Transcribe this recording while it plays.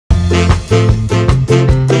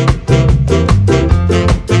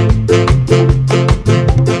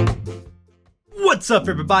What's up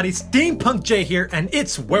everybody, Steampunk J here, and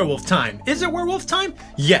it's werewolf time. Is it werewolf time?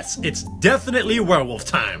 Yes, it's definitely werewolf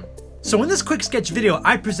time. So in this quick sketch video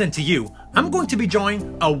I present to you, I'm going to be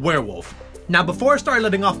drawing a werewolf. Now before I start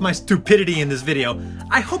letting off my stupidity in this video,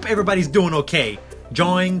 I hope everybody's doing okay.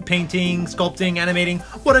 Drawing, painting, sculpting, animating,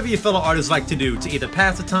 whatever you fellow artists like to do to either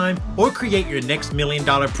pass the time or create your next $1 million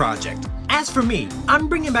project. As for me, I'm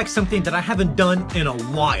bringing back something that I haven't done in a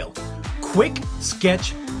while. Quick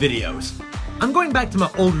sketch videos. I'm going back to my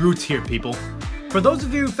old roots here, people. For those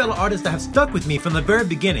of you fellow artists that have stuck with me from the very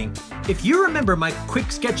beginning, if you remember my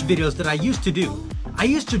quick sketch videos that I used to do, I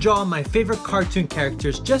used to draw my favorite cartoon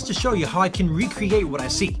characters just to show you how I can recreate what I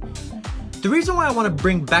see. The reason why I want to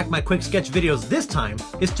bring back my quick sketch videos this time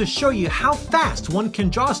is to show you how fast one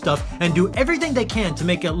can draw stuff and do everything they can to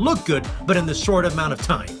make it look good, but in the short amount of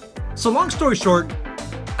time. So long story short,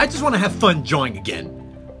 I just want to have fun drawing again.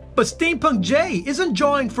 But Steampunk J, isn't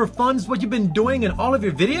drawing for fun what you've been doing in all of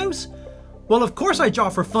your videos? Well, of course I draw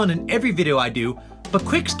for fun in every video I do, but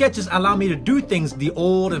quick sketches allow me to do things the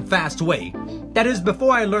old and fast way. That is,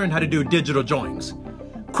 before I learned how to do digital drawings.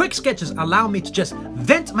 Quick sketches allow me to just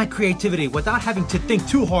vent my creativity without having to think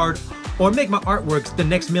too hard or make my artworks the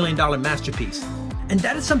next $1 million masterpiece. And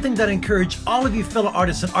that is something that I encourage all of you fellow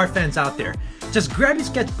artists and art fans out there. Just grab your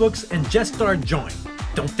sketchbooks and just start drawing.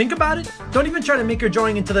 Don't think about it. Don't even try to make your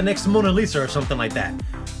drawing into the next Mona Lisa or something like that.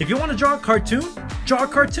 If you want to draw a cartoon, draw a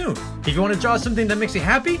cartoon. If you want to draw something that makes you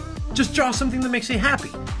happy, just draw something that makes you happy.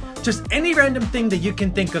 Just any random thing that you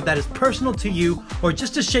can think of that is personal to you, or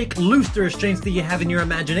just to shake loose the restraints that you have in your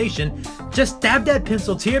imagination, just stab that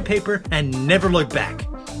pencil to your paper and never look back.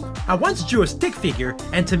 I once drew a stick figure,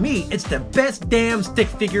 and to me, it's the best damn stick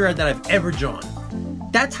figure that I've ever drawn.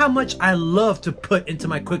 That's how much I love to put into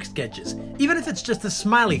my quick sketches, even if it's just a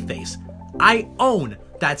smiley face. I own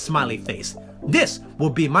that smiley face. This will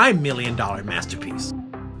be my $1 million masterpiece.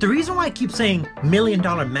 The reason why I keep saying $1 million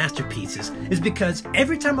masterpieces is because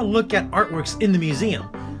every time I look at artworks in the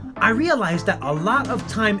museum, I realize that a lot of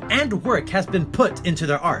time and work has been put into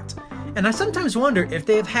their art. And I sometimes wonder if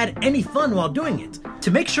they have had any fun while doing it.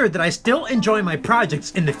 To make sure that I still enjoy my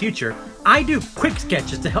projects in the future, I do quick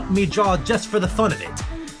sketches to help me draw just for the fun of it.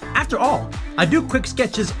 After all, I do quick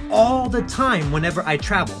sketches all the time whenever I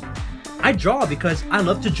travel. I draw because I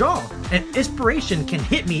love to draw, and inspiration can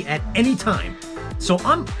hit me at any time. So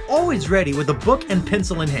I'm always ready with a book and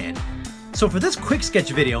pencil in hand. So for this quick sketch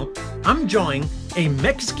video, I'm drawing a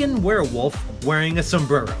Mexican werewolf wearing a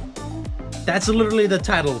sombrero. That's literally the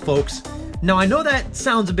title, folks. Now I know that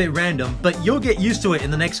sounds a bit random, but you'll get used to it in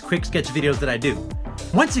the next quick sketch videos that I do.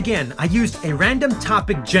 Once again, I used a random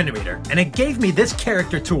topic generator, and it gave me this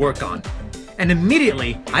character to work on. And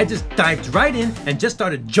immediately, I just dived right in and just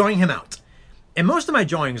started drawing him out. In most of my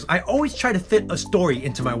drawings, I always try to fit a story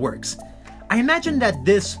into my works. I imagine that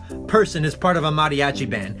this person is part of a mariachi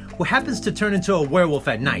band who happens to turn into a werewolf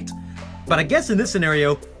at night. But I guess in this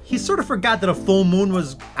scenario, he sort of forgot that a full moon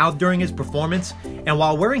was out during his performance, and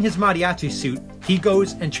while wearing his mariachi suit, he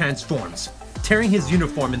goes and transforms, tearing his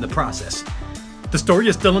uniform in the process. The story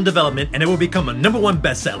is still in development, and it will become a #1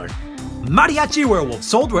 bestseller. Mariachi Werewolf,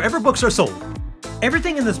 sold wherever books are sold.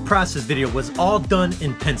 Everything in this process video was all done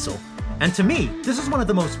in pencil. And to me, this is one of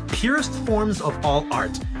the most purest forms of all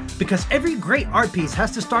art, because every great art piece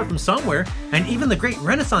has to start from somewhere, and even the great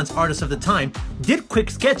Renaissance artists of the time did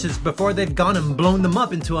quick sketches before they've gone and blown them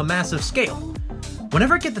up into a massive scale.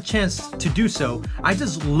 Whenever I get the chance to do so, I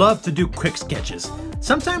just love to do quick sketches.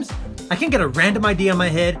 Sometimes I can get a random idea in my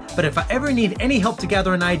head, but if I ever need any help to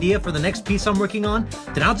gather an idea for the next piece I'm working on,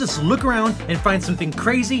 then I'll just look around and find something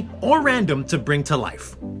crazy or random to bring to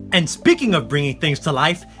life. And speaking of bringing things to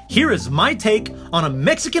life, here is my take on a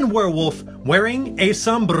Mexican werewolf wearing a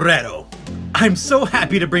sombrero. I'm so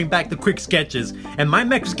happy to bring back the quick sketches, and my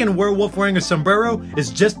Mexican werewolf wearing a sombrero is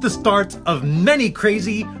just the start of many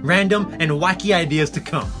crazy, random, and wacky ideas to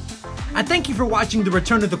come. I thank you for watching the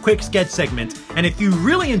return of the quick sketch segment, and if you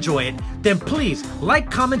really enjoy it, then please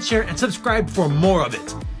like, comment, share, and subscribe for more of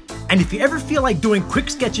it. And if you ever feel like doing quick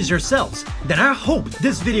sketches yourselves, then I hope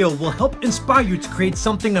this video will help inspire you to create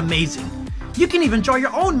something amazing. You can even draw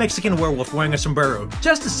your own Mexican werewolf wearing a sombrero,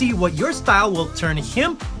 just to see what your style will turn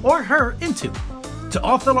him or her into. To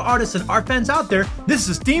all fellow artists and art fans out there, this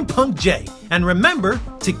is Steampunk J, and remember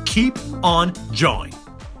to keep on drawing.